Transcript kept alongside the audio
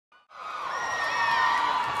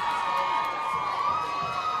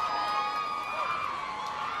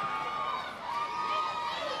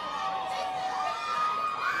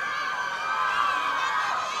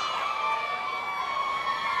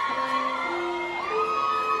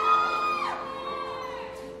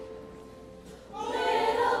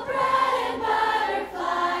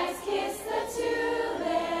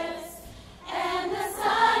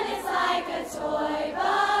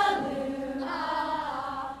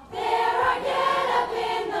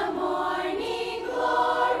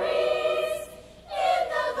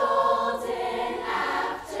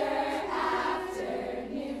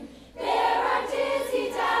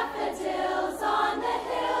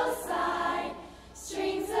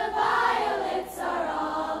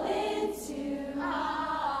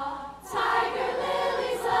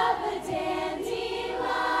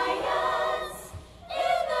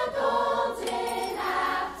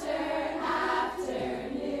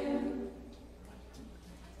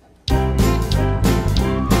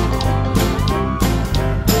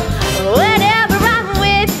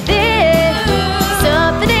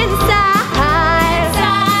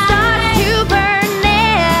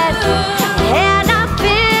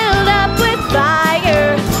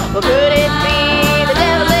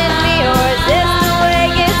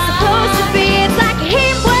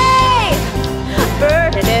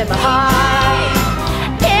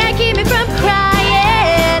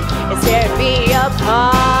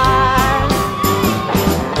apart.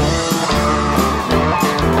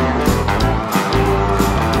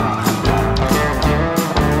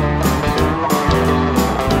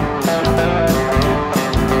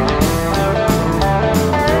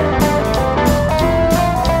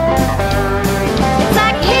 It's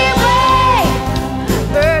like heat wave,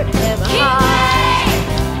 burning in my heart.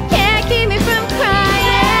 Can't keep me from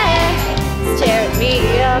crying, it's tearing me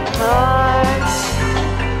apart.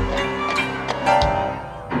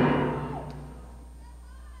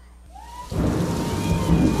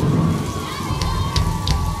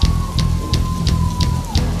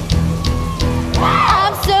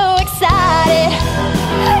 I'm so excited,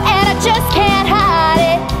 and I just can't hide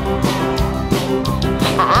it.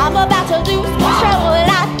 I'm about to lose control, and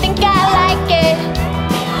I think I like it.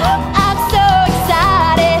 I'm so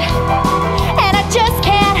excited, and I just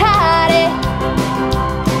can't hide it.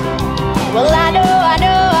 Well, I know, I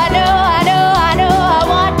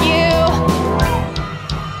want you.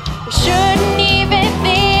 We shouldn't even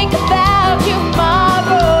think about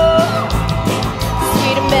tomorrow.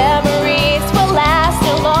 Sweet memories will last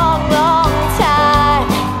a long, long time,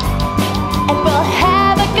 and we'll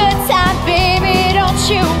have a good time, baby, don't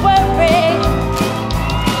you worry.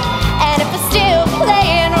 And if we're still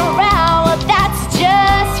playing around, well, that's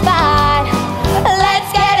just fine. Let's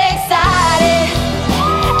get excited,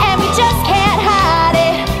 and we just can't hide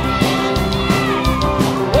it.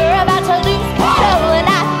 We're about to lose control, and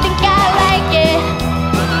I think I like it.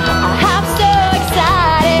 I'm so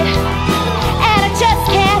excited, and I just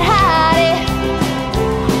can't hide it.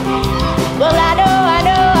 Well, I know,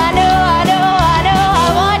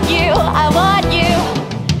 I want you.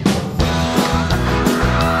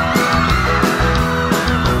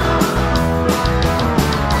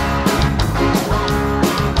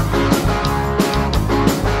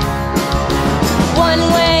 One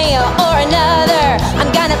way or another,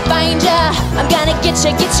 I'm gonna find ya. I'm gonna get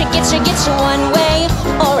you one way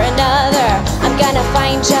or another. I'm gonna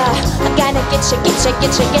find ya. I'm gonna get you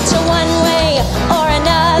one way or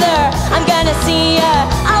another. I'm gonna see ya.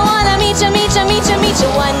 I wanna meet you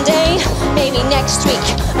one day. Maybe next week.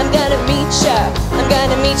 I'm gonna meet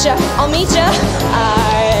ya. I'll meet ya.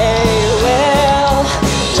 I will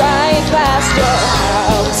drive past your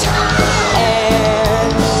house,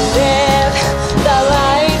 and if the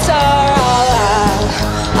lights are all out,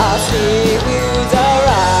 I'll see who's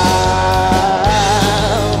around.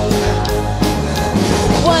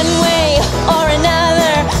 One way or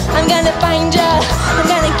another, I'm gonna find ya. I'm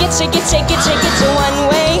gonna get you one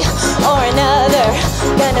way or another.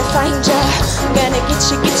 I'm gonna find ya. I'm gonna get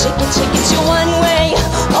you one way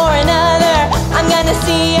or another. I'm gonna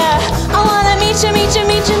see ya. I wanna meet you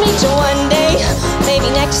one day. Maybe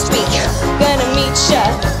next week. I'm gonna meet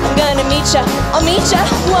ya. I'll meet ya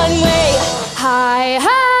one way. Hi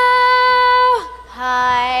ho,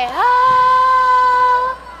 hi ho,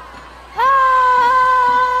 ho.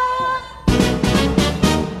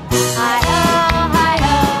 Hi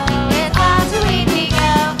ho, it's all too sweet we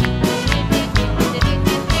go.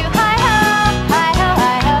 Hi ho,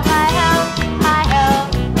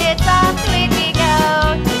 it's all too sweet we go.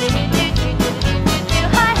 Hi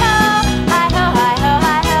ho, hi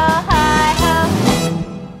ho.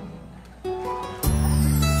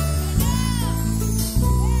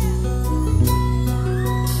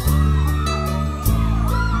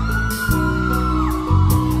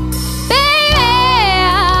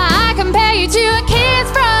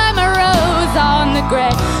 Gray.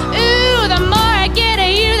 Ooh, the more I get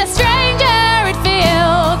at you, the stranger it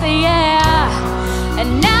feels, yeah.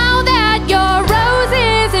 And now that your rose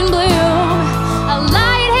is in bloom, a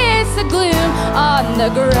light hits the gloom on the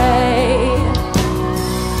gray.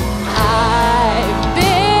 I've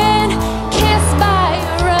been kissed by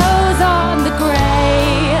a rose on the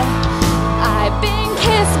gray. I've been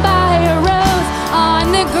kissed by a rose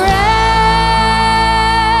on the gray.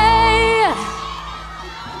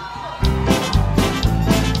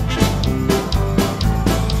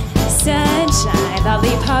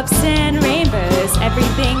 Lollipops and rainbows,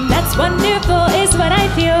 everything that's wonderful is what I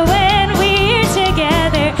feel when we're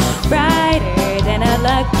together. Brighter than a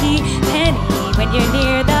lucky penny when you're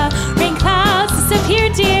near the